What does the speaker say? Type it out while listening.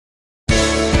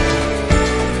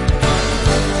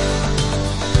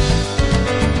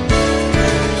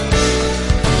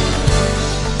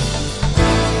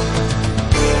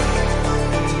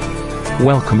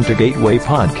Welcome to Gateway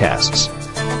Podcasts.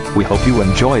 We hope you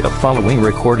enjoy the following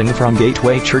recording from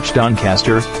Gateway Church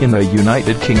Doncaster in the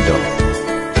United Kingdom.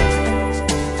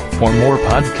 For more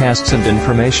podcasts and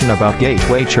information about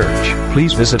Gateway Church,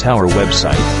 please visit our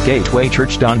website,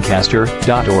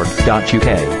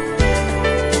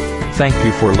 gatewaychurchdoncaster.org.uk. Thank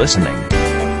you for listening.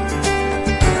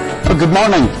 Well, good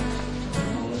morning.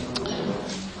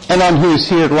 Anyone who was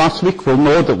here last week will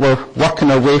know that we're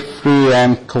working our way through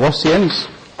Colossians.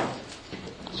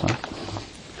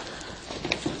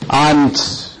 And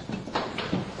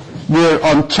we're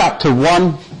on chapter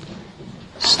 1,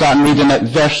 starting reading at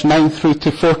verse 9 through to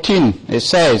 14. It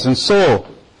says, "And so,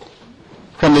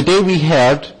 from the day we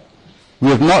heard, we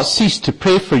have not ceased to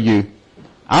pray for you,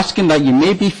 asking that you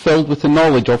may be filled with the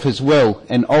knowledge of His will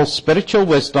in all spiritual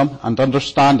wisdom and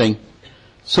understanding,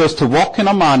 so as to walk in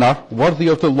a manner worthy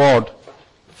of the Lord,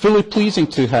 fully pleasing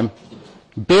to Him,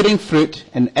 bearing fruit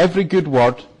in every good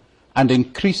word, and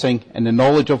increasing in the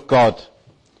knowledge of God.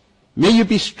 May you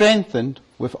be strengthened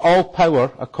with all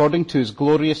power according to His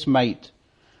glorious might,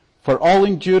 for all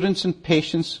endurance and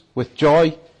patience with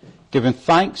joy, giving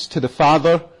thanks to the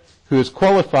Father who has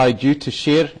qualified you to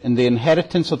share in the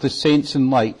inheritance of the saints in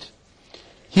light.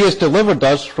 He has delivered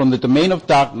us from the domain of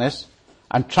darkness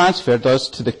and transferred us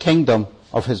to the kingdom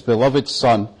of His beloved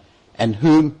Son, in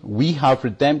whom we have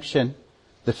redemption,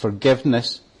 the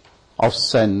forgiveness of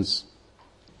sins."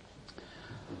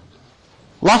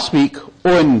 Last week,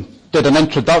 Owen did an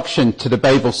introduction to the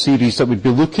Bible series that we'd be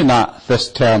looking at this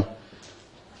term,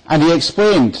 and he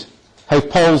explained how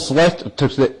Paul's letter to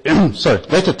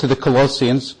the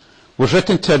Colossians was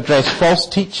written to address false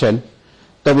teaching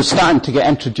that was starting to get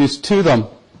introduced to them.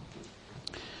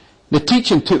 The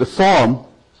teaching took the form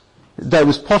that it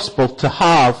was possible to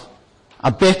have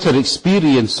a better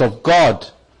experience of God.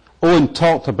 Owen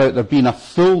talked about there being a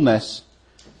fullness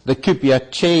that could be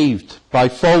achieved by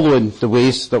following the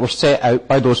ways that were set out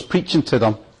by those preaching to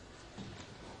them.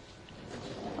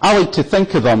 I like to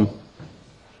think of them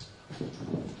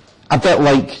a bit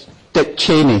like Dick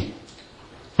Cheney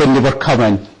when they were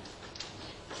coming.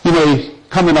 You know,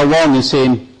 coming along and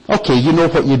saying, okay, you know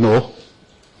what you know.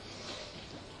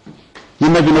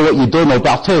 You maybe know what you don't know, but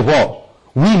I'll tell you what,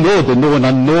 we know the known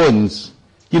unknowns.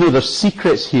 You know, there's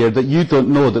secrets here that you don't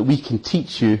know that we can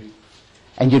teach you,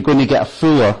 and you're going to get a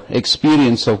fuller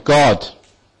experience of God.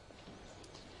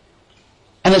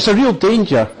 And it's a real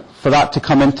danger for that to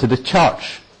come into the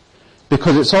church,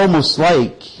 because it's almost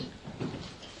like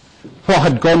what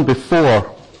had gone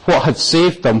before, what had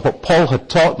saved them, what Paul had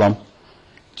taught them,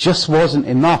 just wasn't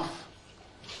enough.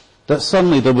 That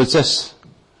suddenly there was this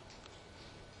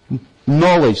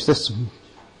knowledge, this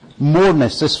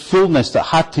moreness, this fullness that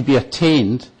had to be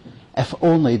attained if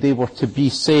only they were to be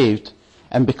saved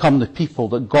and become the people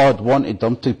that God wanted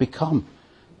them to become,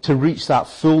 to reach that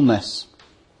fullness.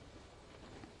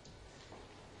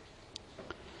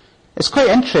 It's quite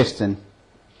interesting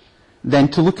then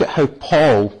to look at how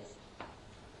Paul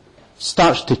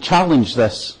starts to challenge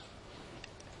this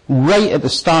right at the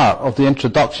start of the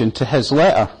introduction to his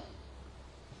letter.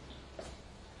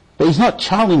 But he's not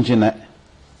challenging it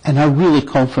in a really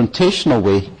confrontational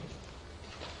way,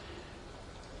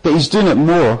 but he's doing it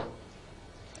more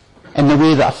in the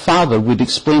way that a father would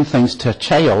explain things to a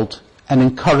child and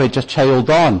encourage a child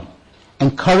on.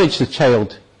 Encourage the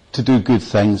child to do good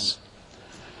things,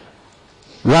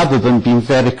 rather than being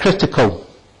very critical.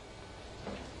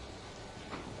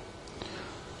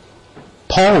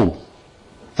 Paul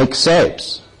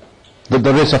accepts that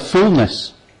there is a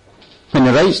fullness when he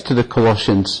writes to the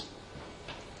Colossians.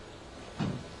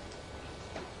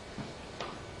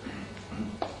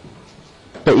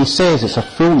 But he says it's a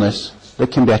fullness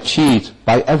that can be achieved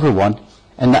by everyone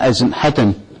and that isn't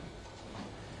hidden.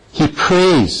 He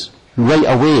prays right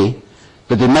away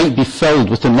that they might be filled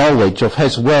with the knowledge of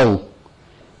His will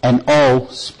in all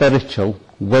spiritual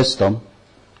wisdom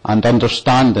and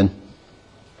understanding.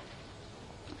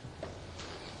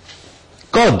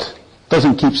 God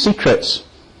doesn't keep secrets.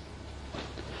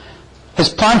 His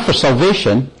plan for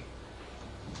salvation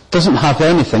doesn't have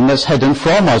anything that's hidden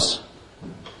from us.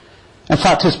 In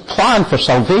fact, His plan for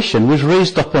salvation was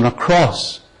raised up on a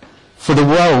cross for the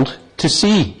world to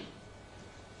see.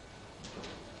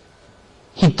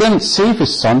 He didn't save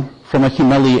His Son from a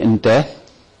humiliating death.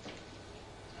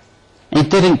 He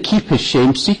didn't keep His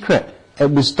shame secret.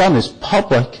 It was done as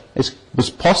public as was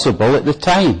possible at the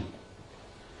time.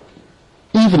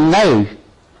 Even now,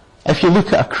 if you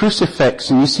look at a crucifix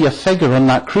and you see a figure on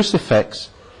that crucifix,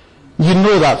 you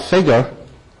know that figure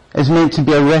is meant to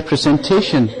be a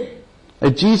representation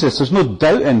of Jesus. There's no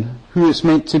doubting who it's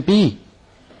meant to be.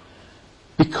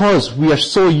 because we are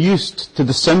so used to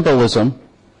the symbolism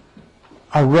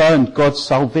around God's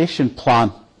salvation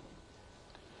plan.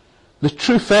 The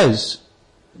truth is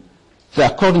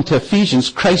that according to Ephesians,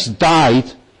 Christ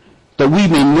died that we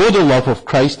may know the love of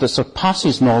Christ that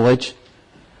surpasses knowledge,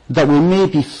 that we may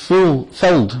be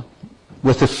filled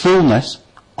with the fullness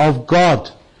of God.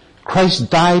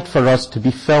 Christ died for us to be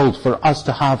filled, for us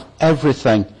to have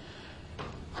everything,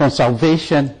 from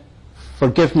salvation,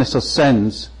 forgiveness of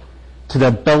sins, to the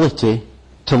ability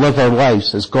to live our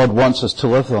lives as God wants us to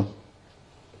live them.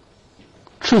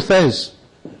 Truth is,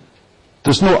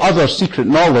 there's no other secret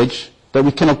knowledge that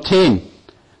we can obtain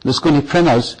that's going to bring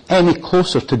us any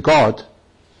closer to God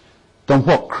than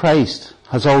what Christ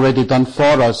has already done for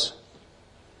us.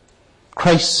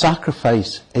 Christ's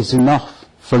sacrifice is enough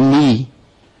for me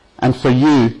and for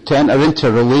you to enter into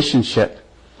a relationship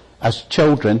as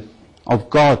children of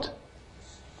God.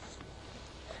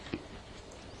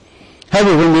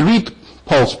 However, when we read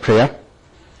Paul's prayer,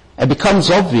 it becomes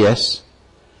obvious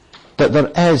that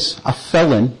there is a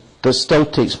filling that still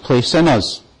takes place in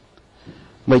us.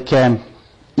 Like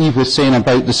Eve was saying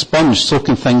about the sponge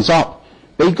soaking things up.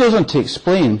 But he goes on to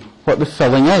explain what the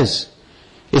filling is.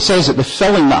 He says that the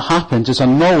filling that happens is a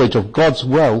knowledge of God's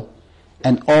will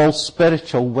in all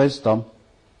spiritual wisdom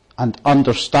and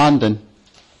understanding.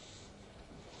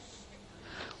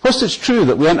 Whilst it's true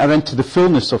that we enter into the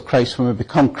fullness of Christ when we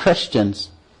become Christians,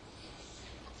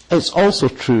 it's also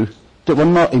true that we're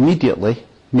not immediately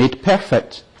made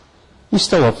perfect. We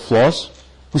still have flaws.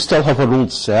 We still have our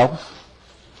old self.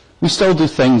 We still do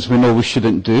things we know we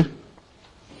shouldn't do.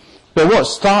 But what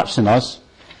starts in us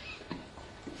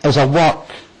is a work,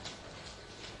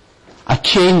 a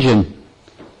changing.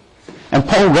 And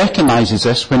Paul recognizes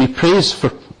this when he prays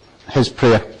for his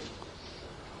prayer.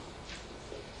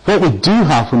 What we do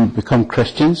have when we become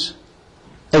Christians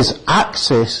is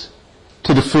access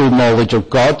to the full knowledge of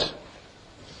God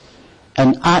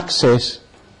and access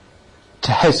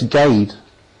to his guide,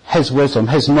 his wisdom,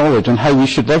 his knowledge on how we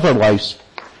should live our lives.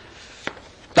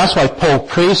 That's why Paul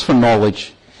prays for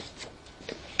knowledge,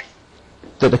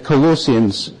 that the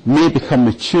Colossians may become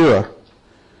mature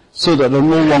so that they're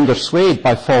no longer swayed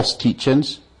by false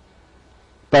teachings,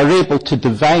 but are able to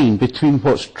divine between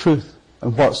what's truth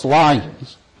and what's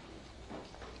lies.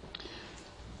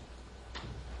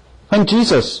 When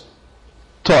Jesus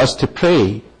taught us to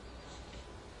pray,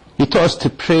 he taught us to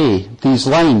pray these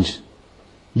lines: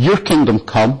 your kingdom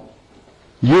come,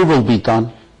 your will be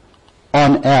done,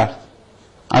 on earth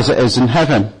as it is in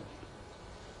heaven.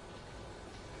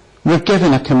 We're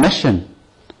given a commission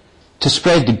to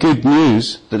spread the good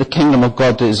news that the kingdom of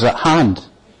God is at hand.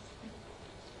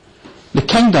 The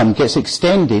kingdom gets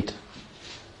extended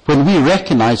when we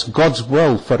recognize God's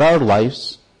will for our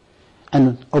lives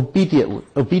and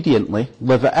obediently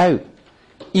live it out.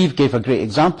 Eve gave a great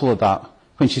example of that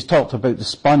when she talked about the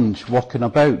sponge walking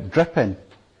about, dripping.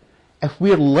 If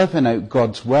we're living out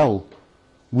God's will,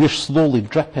 we're slowly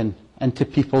dripping into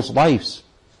people's lives.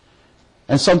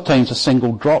 And sometimes a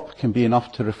single drop can be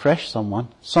enough to refresh someone.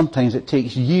 Sometimes it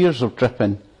takes years of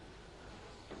dripping.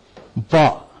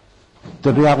 But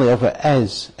the reality of it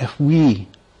is, if we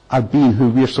are being who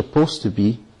we're supposed to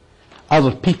be,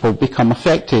 other people become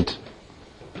affected.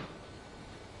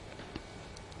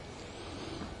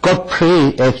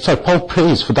 Paul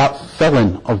prays for that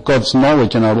filling of God's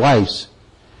knowledge in our lives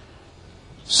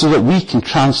so that we can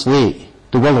translate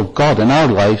the will of God in our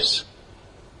lives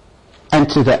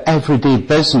into the everyday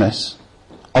business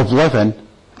of living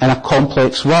in a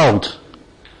complex world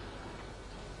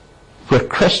where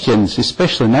Christians,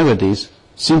 especially nowadays,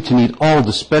 seem to need all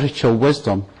the spiritual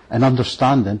wisdom and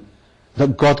understanding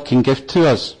that God can give to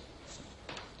us.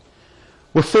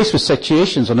 We're faced with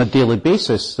situations on a daily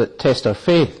basis that test our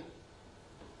faith.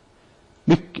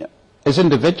 As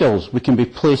individuals, we can be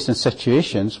placed in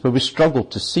situations where we struggle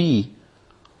to see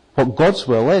what God's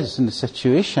will is in the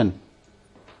situation.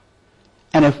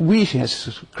 And if we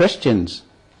as Christians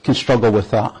can struggle with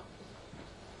that,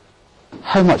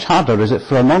 how much harder is it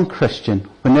for a non-Christian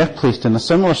when they're placed in a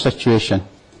similar situation?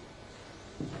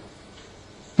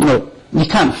 You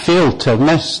can't fail to have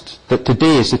missed that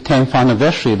today is the 10th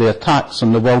anniversary of the attacks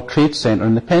on the World Trade Center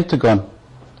and the Pentagon.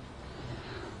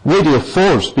 Radio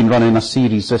 4's been running a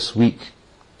series this week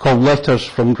called Letters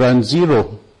from Ground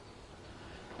Zero.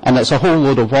 And it's a whole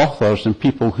load of authors and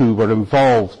people who were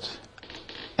involved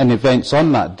in events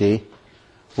on that day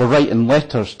were writing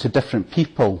letters to different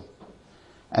people.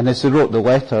 And as they wrote the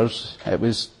letters, it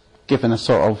was given a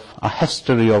sort of a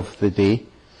history of the day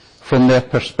from their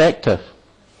perspective.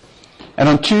 And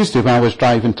on Tuesday when I was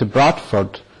driving to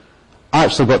Bradford, I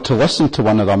actually got to listen to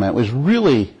one of them. It was a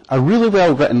really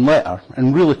well written letter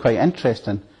and really quite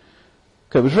interesting.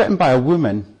 It was written by a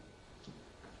woman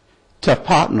to a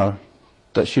partner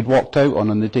that she'd walked out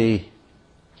on the day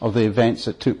of the events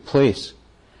that took place.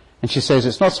 And she says,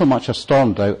 it's not so much I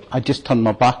stormed out, I just turned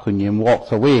my back on you and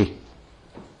walked away.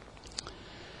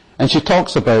 And she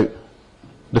talks about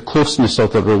the closeness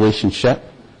of the relationship,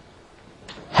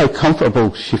 how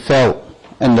comfortable she felt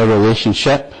in the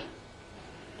relationship,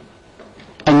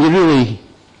 and you really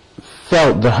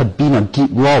felt there had been a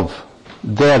deep love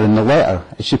there in the letter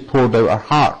as she poured out her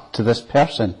heart to this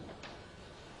person.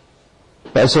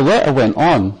 But as the letter went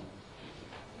on,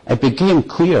 it became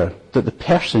clear that the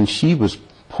person she was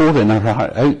pouring her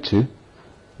heart out to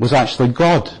was actually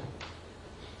God.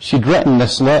 She'd written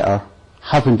this letter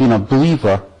having been a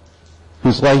believer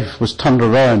whose life was turned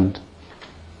around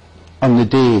on the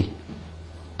day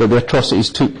that the atrocities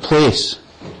took place.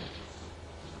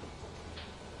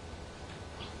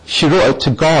 She wrote it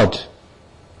to God,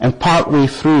 and partway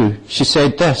through she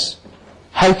said this: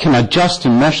 how can a just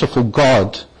and merciful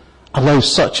God allow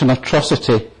such an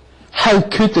atrocity? How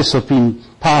could this have been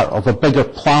part of a bigger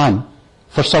plan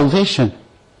for salvation?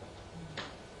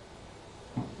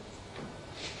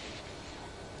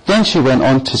 Then she went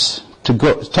on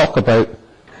to talk about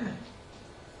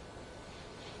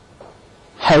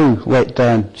how let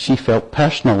down she felt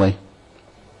personally.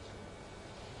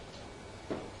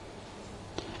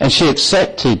 And she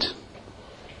accepted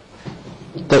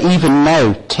that even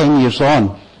now, 10 years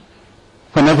on,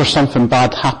 whenever something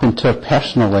bad happened to her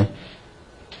personally,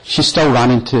 she still ran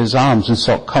into his arms and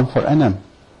sought comfort in him.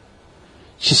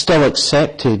 She still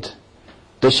accepted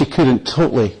that she couldn't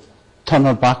totally turn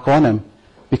her back on him,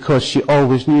 because she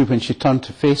always knew when she turned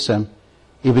to face him,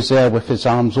 he was there with his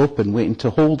arms open, waiting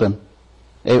to hold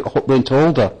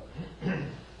her.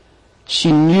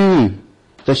 She knew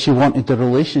that she wanted the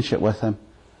relationship with him,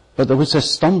 but there was a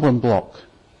stumbling block.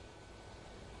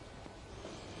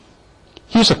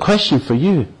 Here's a question for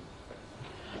you.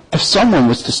 If someone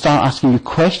was to start asking you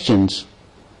questions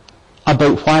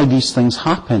about why these things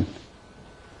happen,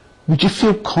 would you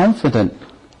feel confident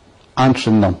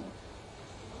answering them?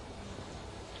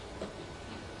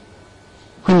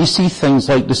 When you see things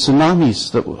like the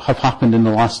tsunamis that have happened in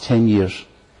the last 10 years,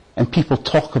 and people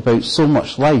talk about so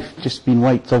much life just being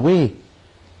wiped away,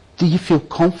 do you feel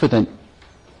confident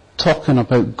talking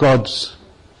about God's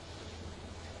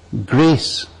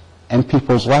grace in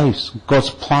people's lives,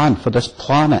 God's plan for this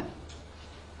planet?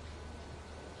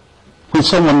 When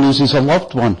someone loses a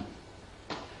loved one,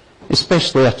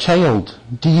 especially a child,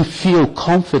 do you feel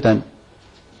confident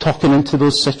talking into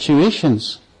those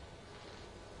situations?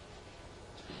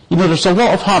 You know, there's a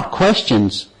lot of hard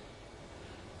questions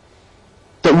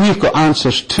that we've got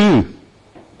answers to,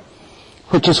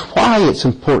 which is why it's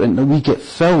important that we get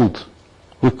filled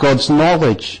with God's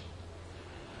knowledge,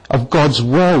 of God's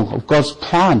will, of God's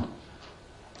plan,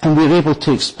 and we're able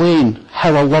to explain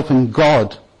how a loving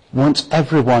God wants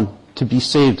everyone to be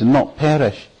saved and not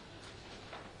perish,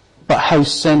 but how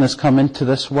sin has come into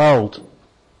this world,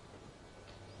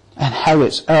 and how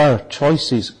it's our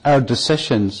choices, our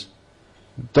decisions,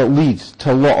 that lead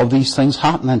to a lot of these things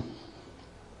happening.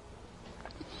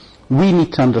 We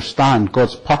need to understand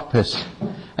God's purpose,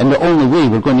 and the only way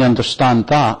we're going to understand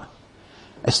that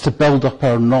is to build up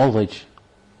our knowledge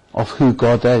of who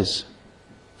God is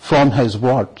from His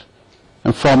Word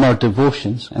and from our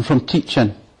devotions and from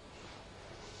teaching.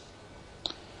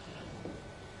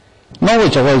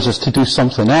 Knowledge allows us to do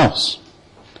something else.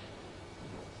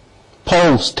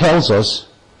 Paul tells us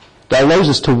that allows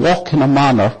us to walk in a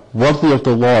manner worthy of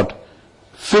the Lord,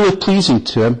 fully pleasing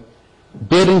to Him,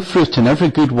 bearing fruit in every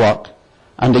good work,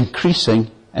 and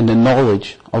increasing in the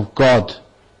knowledge of God.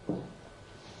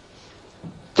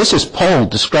 This is Paul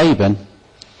describing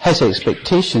his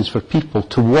expectations for people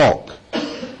to walk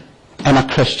in a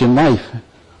Christian life,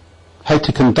 how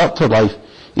to conduct their life.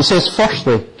 He says,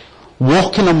 firstly,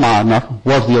 walk in a manner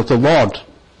worthy of the Lord.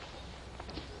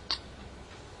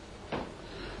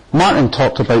 Martin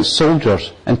talked about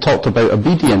soldiers and talked about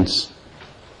obedience.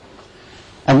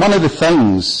 And one of the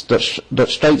things that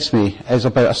strikes me is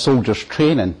about a soldier's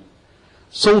training.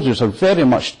 Soldiers are very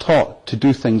much taught to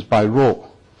do things by rote.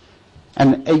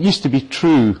 And it used to be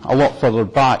true a lot further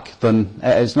back than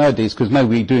it is nowadays, because now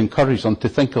we do encourage them to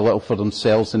think a little for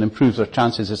themselves and improve their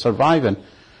chances of surviving.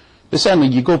 But certainly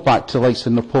you go back to like the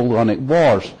Napoleonic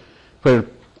Wars, where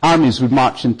armies would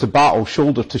march into battle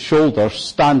shoulder to shoulder,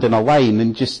 stand in a line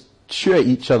and just shoot at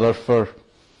each other for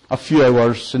a few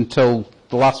hours until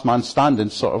the last man standing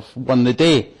sort of won the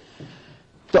day.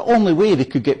 The only way they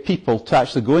could get people to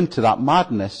actually go into that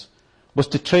madness was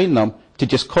to train them to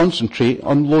just concentrate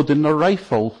on loading their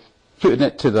rifle, putting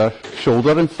it to their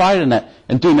shoulder and firing it,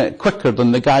 and doing it quicker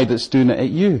than the guy that's doing it at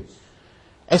you.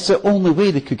 It's the only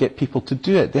way they could get people to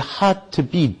do it. They had to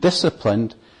be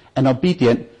disciplined and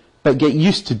obedient, but get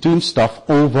used to doing stuff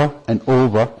over and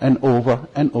over and over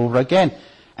and over again.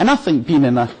 And I think being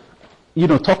in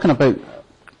talking about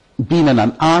being in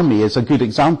an army is a good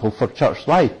example for church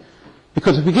life.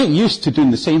 Because if we get used to doing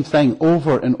the same thing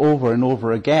over and over and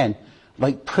over again,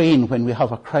 like praying when we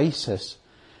have a crisis,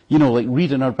 like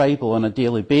reading our Bible on a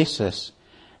daily basis,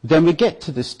 then we get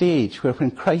to the stage where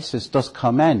when crisis does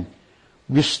come in,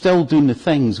 we're still doing the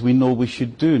things we know we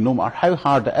should do, no matter how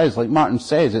hard it is. Like Martin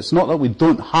says, it's not that we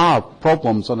don't have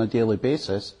problems on a daily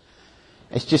basis.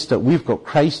 It's just that we've got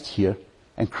Christ here,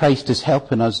 and Christ is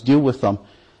helping us deal with them.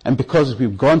 And because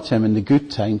we've gone to him in the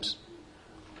good times,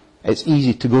 it's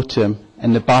easy to go to him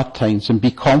in the bad times and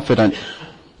be confident.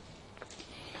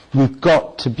 We've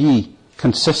got to be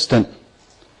consistent.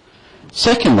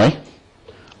 Secondly,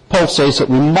 Paul says that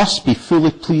we must be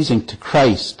fully pleasing to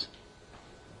Christ.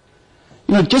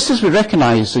 Just as we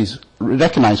recognize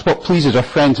what pleases our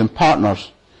friends and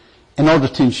partners in order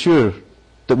to ensure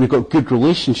that we've got good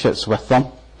relationships with them,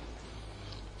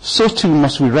 so too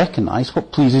must we recognize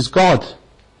what pleases God.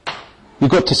 We've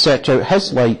got to search out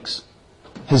his likes,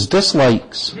 his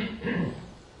dislikes. And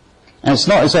it's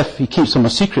not as if he keeps them a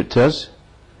secret to us.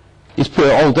 He's put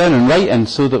it all down in writing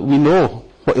so that we know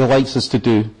what he likes us to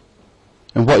do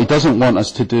and what he doesn't want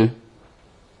us to do.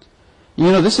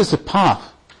 This is the path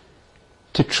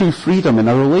to true freedom in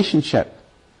a relationship.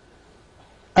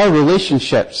 Our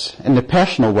relationships in the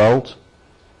personal world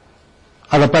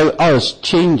are about us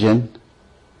changing,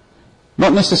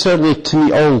 not necessarily to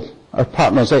meet all our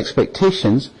partner's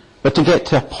expectations, but to get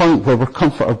to a point where we're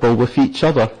comfortable with each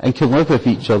other and can live with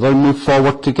each other and move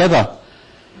forward together.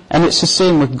 And it's the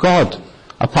same with God,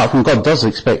 apart from God does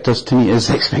expect us to meet his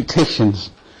expectations,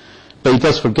 but he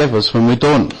does forgive us when we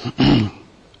don't.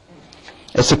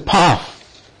 It's a path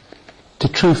to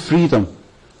true freedom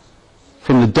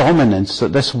from the dominance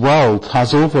that this world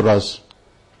has over us,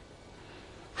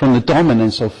 from the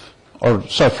dominance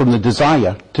from the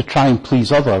desire to try and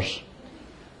please others,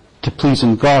 to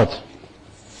pleasing God.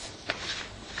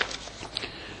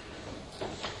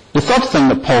 The third thing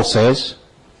that Paul says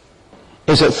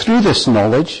is that through this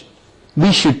knowledge,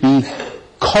 we should be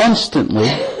constantly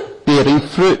bearing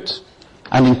fruit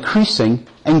and increasing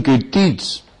in good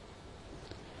deeds.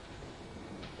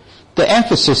 The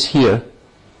emphasis here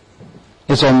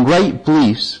is on right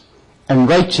beliefs and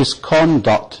righteous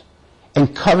conduct,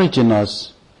 encouraging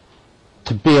us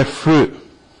to bear fruit.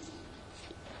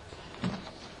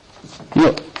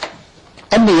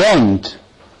 In the end,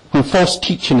 when false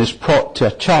teaching is brought to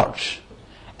a church,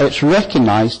 it's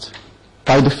recognized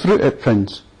by the fruit it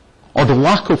brings, or the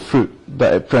lack of fruit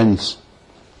that it brings.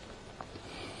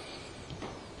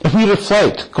 If we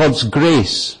reflect God's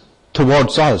grace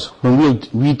towards us when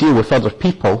we deal with other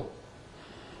people,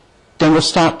 then we'll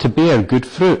start to bear good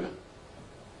fruit.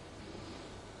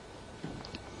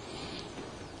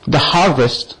 The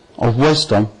harvest of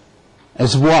wisdom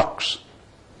is works.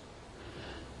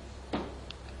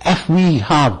 If we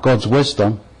have God's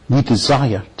wisdom, we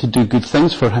desire to do good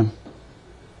things for him.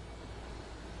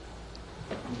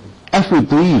 If we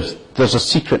believe there's a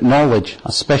secret knowledge,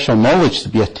 a special knowledge to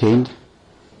be attained,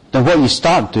 then what you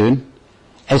start doing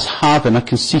is having a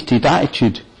conceited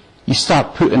attitude. You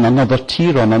start putting another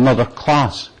tier on another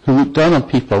class who look down on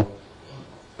people.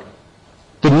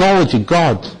 The knowledge of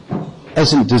God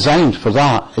isn't designed for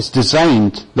that. It's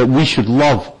designed that we should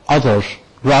love others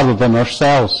rather than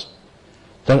ourselves.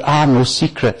 There are no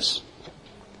secrets.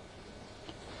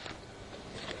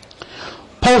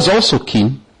 Paul's also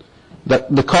keen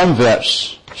that the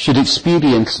converts should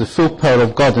experience the full power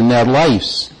of God in their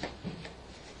lives.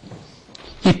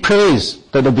 He prays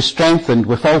that they'll be strengthened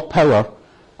with all power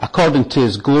according to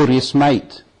his glorious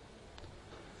might.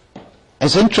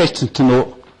 It's interesting to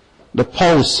note that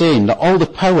Paul is saying that all the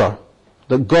power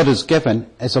that God has given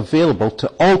is available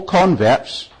to all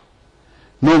converts,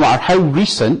 no matter how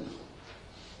recent,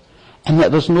 and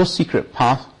that there's no secret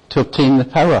path to obtain the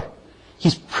power.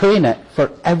 He's praying it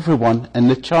for everyone in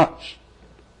the church.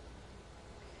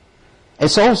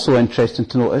 It's also interesting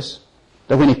to notice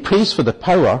that when he prays for the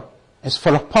power, it's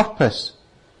for a purpose,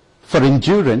 for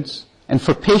endurance, and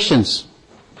for patience.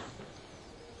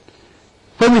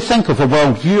 When we think of a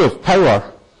worldview of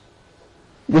power,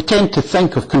 we tend to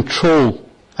think of control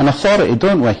and authority,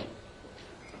 don't we?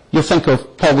 You think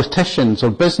of politicians or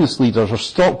business leaders or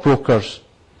stockbrokers,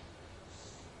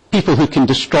 people who can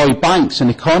destroy banks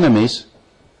and economies,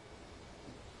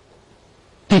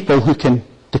 people who can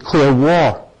declare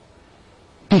war,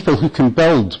 people who can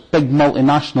build big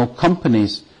multinational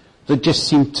companies that just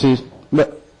seem to,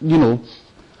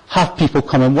 have people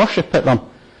come and worship at them.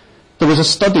 There was a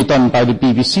study done by the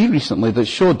BBC recently that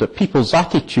showed that people's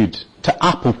attitude to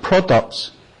Apple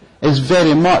products is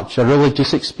very much a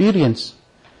religious experience.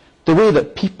 The way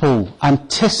that people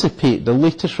anticipate the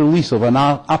latest release of an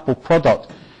Apple product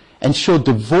and show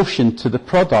devotion to the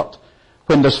product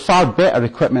when there's far better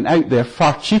equipment out there,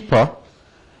 far cheaper,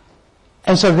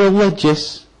 is a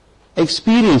religious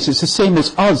experience. It's the same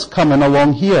as us coming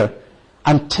along here,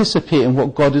 anticipating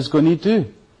what God is going to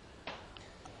do.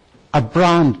 A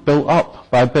brand built up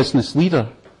by a business leader.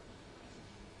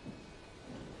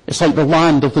 It's like the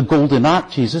land of the golden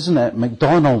arches, isn't it?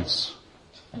 McDonald's.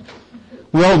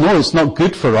 We all know it's not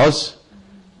good for us.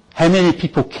 How many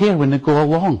people care when they go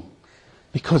along?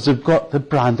 Because they've got the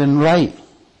branding right.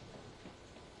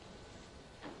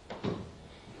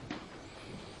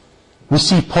 We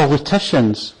see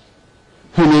politicians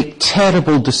who make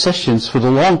terrible decisions for the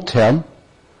long term,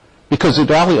 because the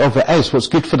reality of it is what's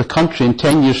good for the country in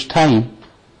 10 years' time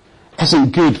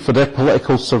isn't good for their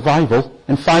political survival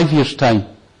in 5 years' time.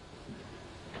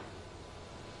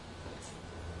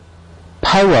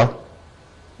 Power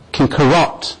can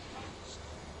corrupt.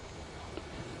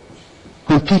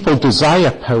 When people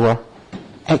desire power,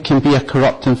 it can be a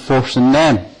corrupting force in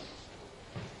them.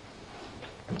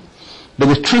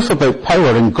 But the truth about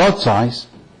power in God's eyes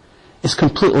is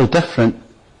completely different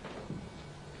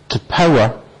to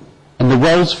power in the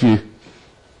world's view.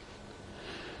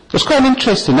 There's quite an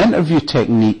interesting interview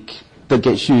technique that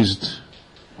gets used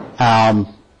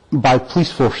by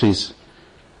police forces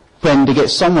when they get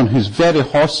someone who's very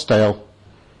hostile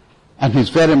and who's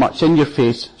very much in your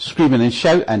face, screaming and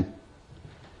shouting.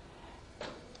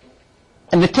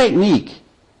 And the technique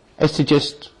is to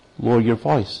just lower your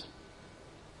voice.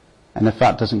 And if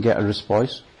that doesn't get a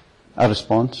response,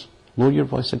 lower your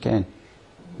voice again.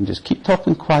 And just keep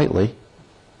talking quietly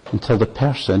until the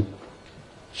person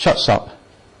shuts up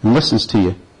and listens to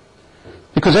you.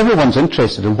 Because everyone's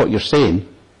interested in what you're saying.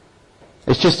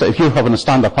 It's just that if you're having a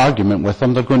stand-up argument with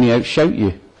them, they're going to outshout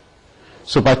you.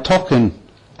 So by talking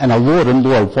in a lower and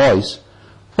lower voice,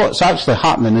 what's actually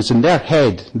happening is in their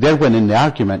head, they're winning the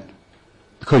argument.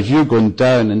 Because you're going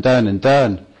down and down and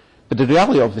down. But the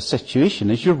reality of the situation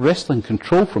is you're wresting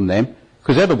control from them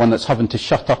because they're the one that's having to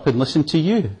shut up and listen to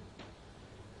you.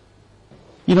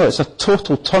 You know, it's a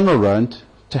total turnaround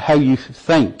to how you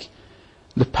think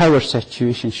the power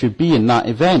situation should be in that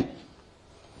event.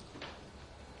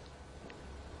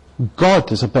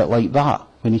 God is a bit like that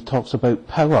when he talks about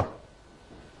power.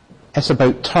 It's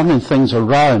about turning things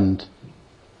around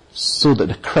so that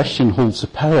the Christian holds the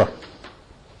power.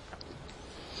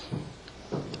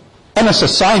 In a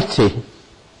society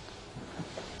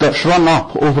that's run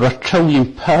up over £1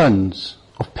 trillion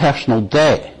of personal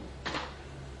debt,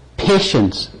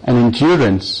 patience and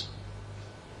endurance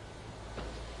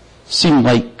seem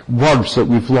like words that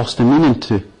we've lost the meaning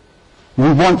to.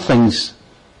 We want things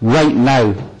right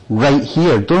now, right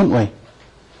here, don't we?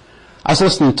 I was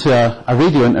listening to a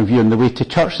radio interview on the way to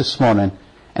church this morning,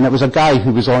 and it was a guy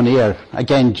who was on air,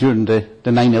 again during the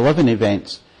 9/11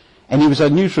 events. And he was a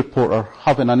news reporter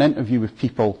having an interview with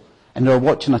people, and they were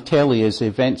watching a telly as the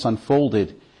events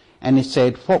unfolded. And he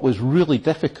said what was really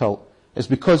difficult is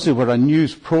because they were a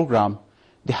news program,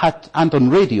 and on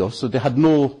radio, so they had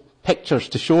no pictures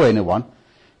to show anyone,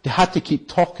 they had to keep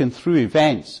talking through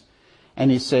events. And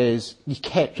he says, you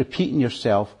kept repeating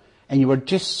yourself, and you were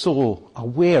just so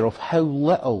aware of how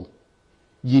little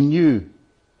you knew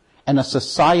in a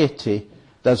society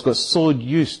that's got so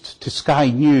used to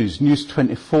Sky News, News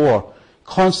 24,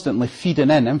 constantly feeding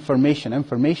in information,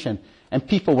 and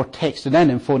people were texting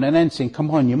in and phoning in saying, come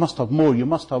on, you must have more, you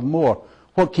must have more.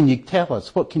 What can you tell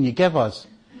us? What can you give us?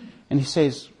 And he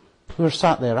says, we were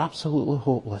sat there absolutely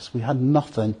hopeless. We had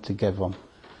nothing to give them.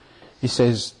 He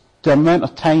says, the amount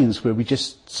of times where we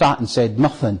just sat and said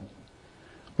nothing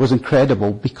was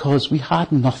incredible because we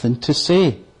had nothing to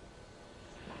say.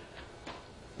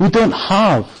 We don't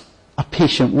have a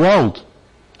patient world.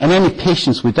 And any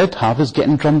patience we did have is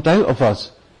getting drummed out of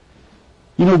us.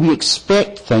 You know, we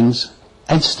expect things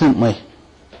instantly.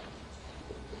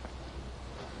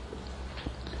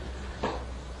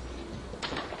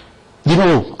 You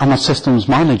know, I'm a systems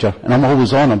manager, and I'm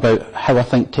always on about how I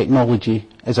think technology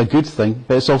is a good thing,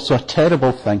 but it's also a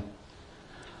terrible thing.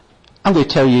 I'm going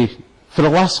to tell you, for the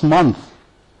last month,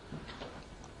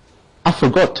 I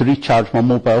forgot to recharge my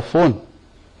mobile phone.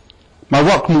 My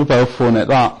work mobile phone at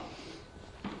that.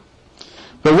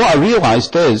 But what I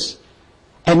realised is,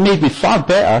 it made me far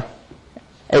better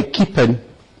at keeping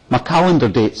my calendar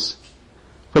dates.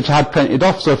 which I had printed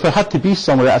off. So if I had to be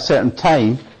somewhere at a certain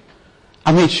time,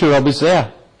 I made sure I was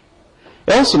there.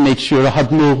 I also made sure I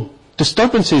had no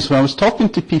disturbances when I was talking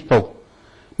to people.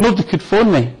 Nobody could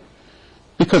phone me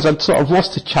because I'd sort of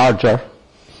lost the charger,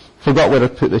 forgot where I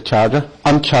put the charger,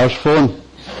 uncharged phone.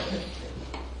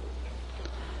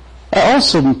 I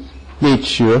also made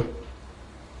sure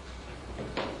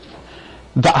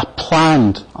that I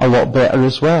planned a lot better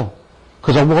as well,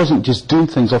 because I wasn't just doing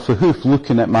things off the hoof,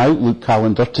 looking at my Outlook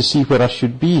calendar to see where I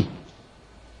should be.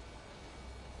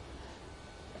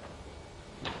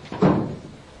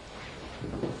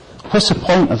 What's the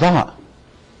point of that?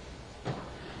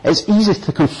 It's easy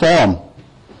to conform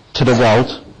to the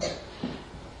world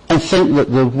and think that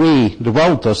the way the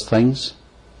world does things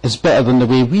is better than the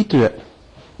way we do it.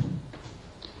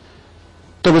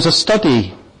 There was a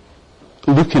study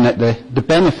looking at the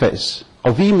benefits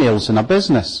of emails in a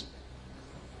business.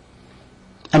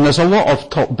 And there's a lot of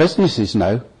top businesses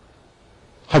now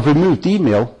have removed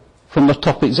email from their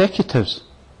top executives.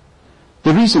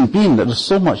 The reason being that there's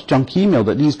so much junk email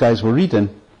that these guys were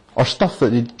reading, or stuff that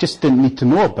they just didn't need to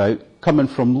know about, coming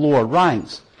from lower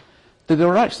ranks, that they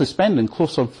were actually spending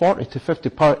close on 40 to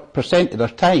 50% of their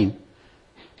time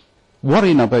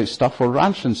worrying about stuff or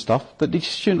answering stuff that they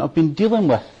just shouldn't have been dealing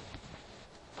with.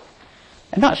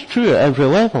 And that's true at every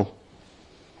level.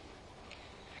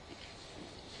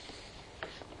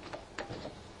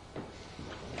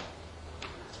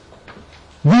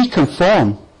 We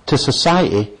conform to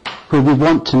society where we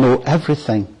want to know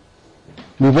everything.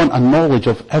 We want a knowledge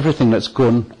of everything that's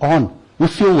going on. We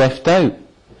feel left out.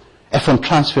 If on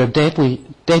transfer deadline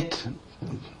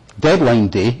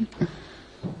day,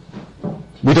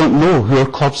 we don't know who our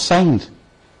club signed.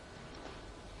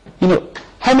 You know,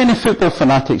 how many football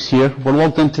fanatics here were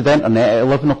logged into the internet at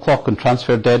 11 o'clock on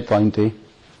transfer deadline day?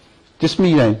 Just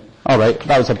me then. Alright,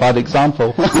 that was a bad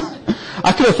example.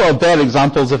 I could have thought of better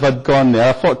examples if I'd gone there.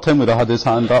 I thought Tim would have had his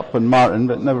hand up and Martin,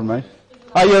 but never mind.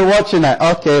 Oh, you're watching it?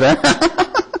 Okay then.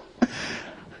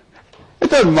 It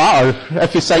doesn't matter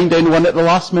if you signed anyone at the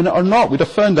last minute or not. We'd have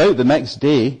found out the next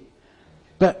day.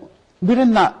 But we're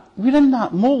in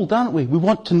that mould, aren't we? We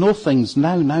want to know things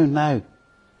now.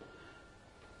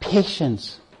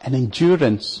 Patience and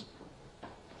endurance.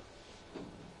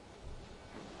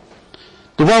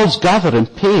 The world's gathering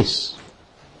pace.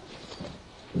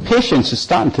 Patience is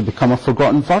starting to become a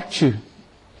forgotten virtue.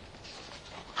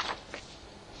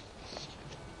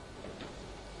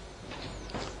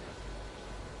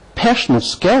 Personal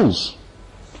skills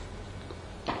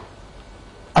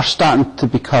are starting to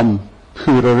become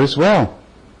poorer as well.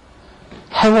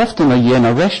 How often are you in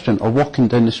a restaurant or walking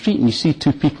down the street and you see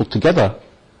two people together,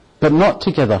 but not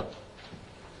together?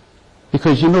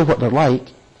 Because you know what they're like.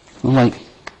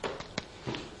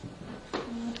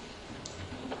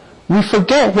 We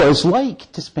forget what it's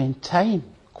like to spend time,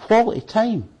 quality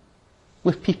time,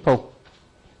 with people.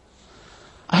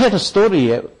 I heard a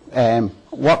story at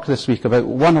work this week about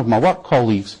one of my work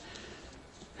colleagues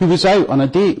who was out on a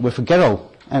date with a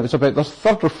girl, and it was about their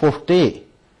third or fourth date,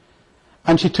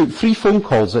 and she took 3 phone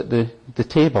calls at the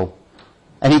table,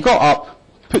 and he got up,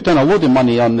 put down a load of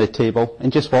money on the table,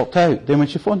 and just walked out. Then when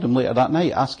she phoned him later that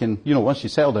night asking, once she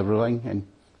settled everything and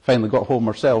finally got home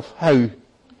herself,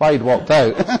 why he'd walked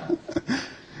out.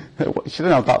 She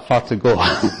didn't have that far to go.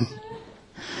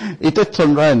 He did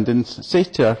turn round and say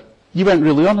to her, "You went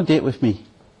really on a date with me.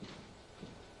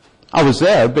 I was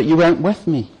there, but you weren't with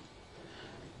me."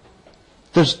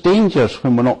 There's dangers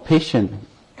when we're not patient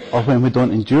or when we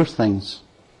don't endure things.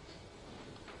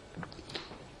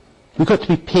 We've got to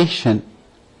be patient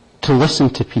to listen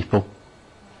to people.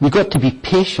 We've got to be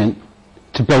patient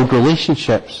to build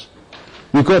relationships.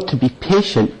 We've got to be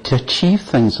patient to achieve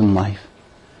things in life.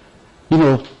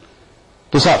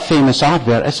 There's that famous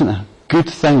advert, isn't it? Good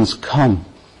things come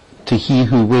to he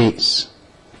who waits.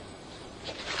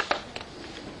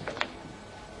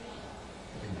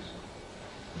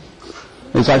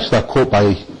 It's actually a quote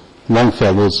by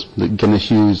Longfellows that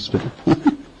Guinness used. But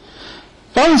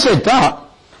having said that,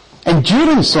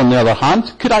 endurance, on the other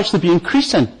hand, could actually be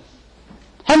increasing.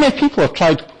 How many people have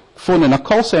tried phoning a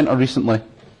call centre recently?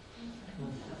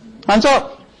 Hands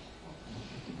up.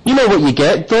 You know what you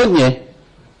get, don't you?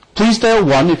 Please dial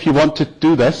 1 if you want to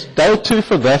do this. Dial 2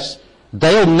 for this.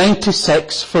 Dial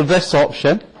 96 for this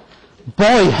option.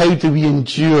 Boy, how do we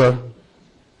endure.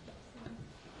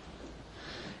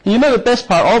 And the best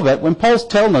part of it, when Paul's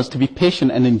telling us to be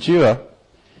patient and endure,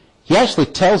 he actually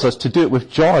tells us to do it with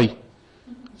joy.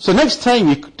 So next time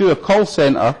you do a call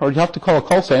centre, or you have to call a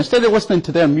call centre, instead of listening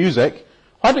to their music,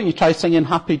 why don't you try singing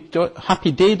Happy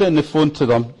Day down the phone to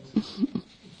them?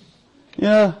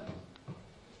 Yeah.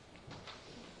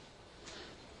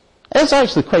 It's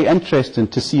actually quite interesting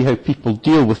to see how people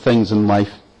deal with things in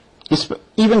life.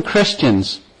 Even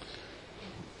Christians.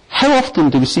 How often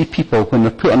do we see people, when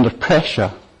they're put under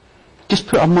pressure, just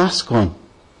put a mask on?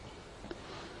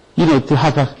 You know, they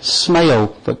have a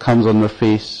smile that comes on their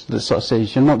face that sort of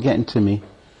says, you're not getting to me.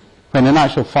 When in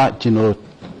actual fact, you know,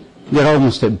 you're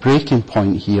almost at breaking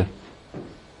point here.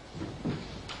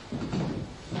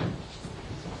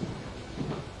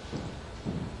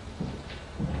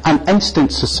 An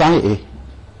instant society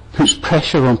puts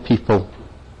pressure on people.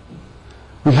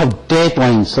 We have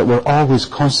deadlines that we're always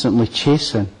constantly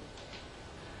chasing.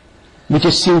 We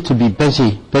just seem to be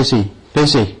busy, busy,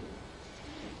 busy.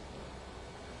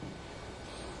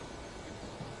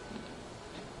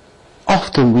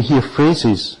 Often we hear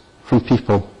phrases from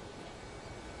people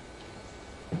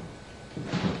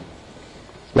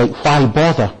like, why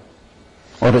bother?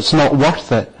 Or it's not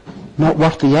worth it, not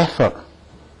worth the effort.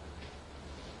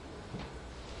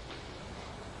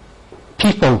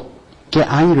 People get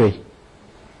angry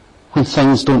when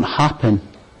things don't happen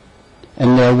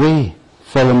in their way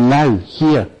for them now,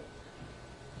 here.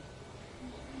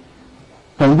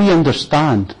 When we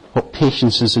understand what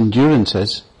patience is, endurance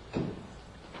is,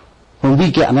 when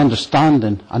we get an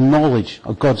understanding, a knowledge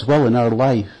of God's will in our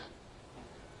life,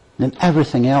 then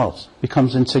everything else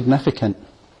becomes insignificant.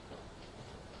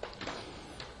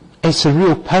 It's a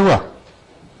real power.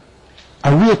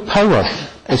 A real power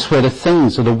is where the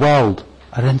things of the world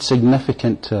are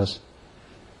insignificant to us,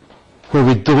 where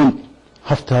we don't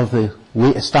have to have the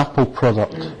latest Apple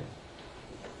product,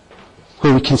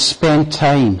 where we can spend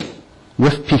time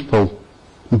with people,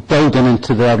 building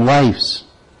into their lives,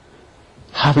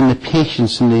 having the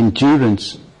patience and the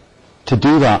endurance to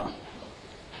do that.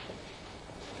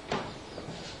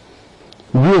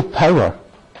 Real power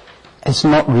is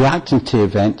not reacting to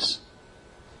events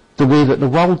the way that the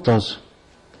world does,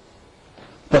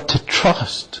 but to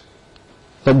trust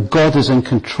that God is in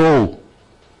control,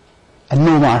 and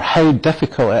no matter how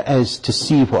difficult it is to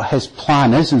see what His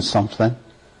plan is in something,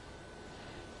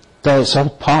 that it's all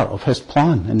part of His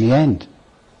plan in the end.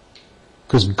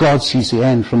 Because God sees the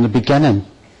end from the beginning.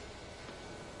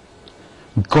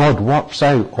 God works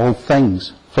out all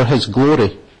things for His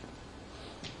glory.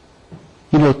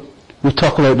 You know, we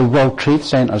talk about the World Trade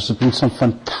Centers. There have been some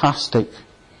fantastic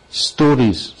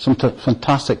stories, some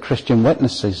fantastic Christian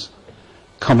witnesses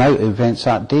come out of events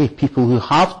that day. People who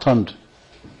have turned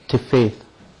to faith.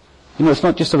 You know, it's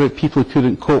not just about people who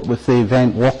couldn't cope with the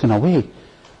event walking away,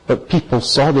 but people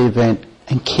saw the event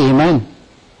and came in.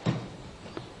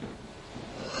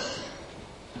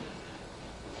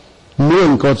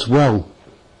 Knowing God's will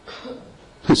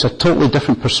puts a totally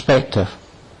different perspective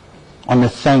on the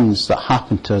things that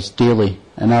happen to us daily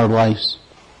in our lives.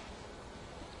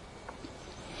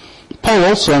 Paul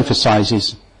also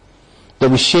emphasizes that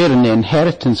we share in the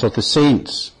inheritance of the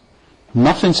saints.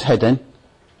 Nothing's hidden.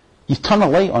 You turn a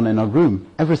light on in a room,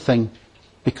 everything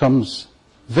becomes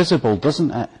visible,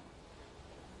 doesn't it?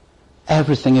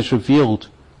 Everything is revealed.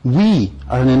 We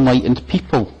are an enlightened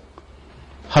people,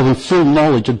 having full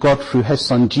knowledge of God through His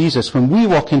Son Jesus. When we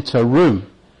walk into a room,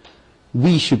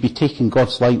 we should be taking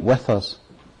God's light with us.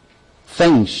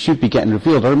 Things should be getting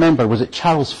revealed. I remember, was it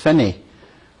Charles Finney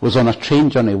was on a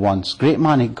train journey once, great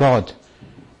man of God,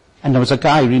 and there was a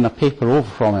guy reading a paper over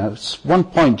from him. At one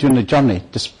point during the journey,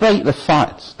 despite the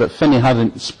fact that Finney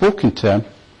hadn't spoken to him,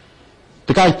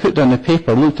 the guy put down the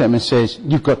paper, looked at him and says,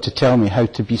 you've got to tell me how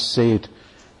to be saved,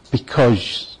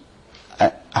 because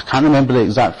I can't remember the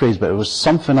exact phrase, but it was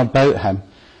something about him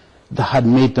that had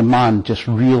made the man just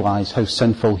realize how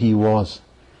sinful he was.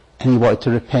 And he wanted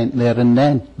to repent there and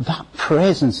then. That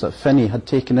presence that Finney had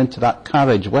taken into that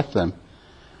carriage with him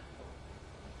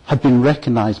had been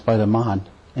recognized by the man,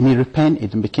 and he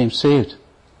repented and became saved.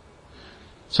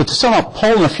 So to sum up,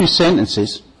 Paul in a few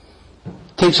sentences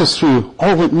takes us through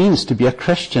all it means to be a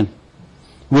Christian.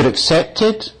 We're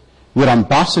accepted, we're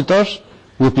ambassadors,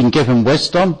 we've been given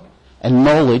wisdom and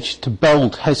knowledge to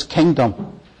build His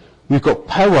kingdom. We've got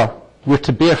power, we're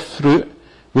to bear fruit,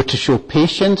 we're to show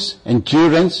patience,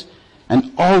 endurance,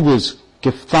 and always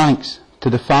give thanks to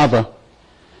the Father.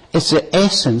 It's the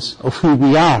essence of who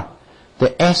we are,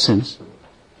 the essence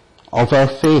of our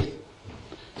faith.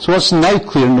 So what's now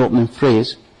clear in the opening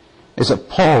phrase is that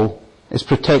Paul is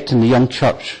protecting the young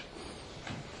church.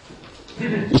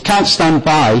 He can't stand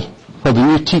by while the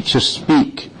new teachers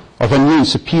speak of a new and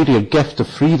superior gift of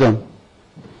freedom.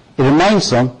 He reminds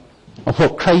them of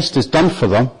what Christ has done for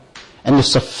them and the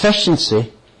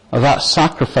sufficiency of that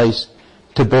sacrifice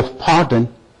to both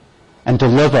pardon and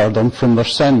deliver them from their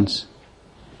sins.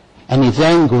 And he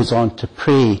then goes on to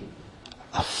pray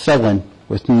a filling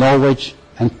with knowledge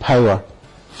and power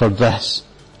for this,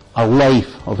 a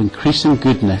life of increasing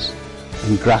goodness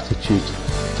and gratitude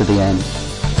to the end.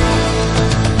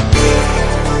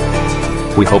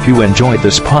 We hope you enjoyed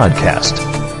this podcast.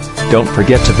 Don't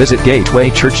forget to visit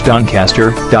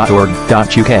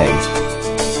gatewaychurchdoncaster.org.uk.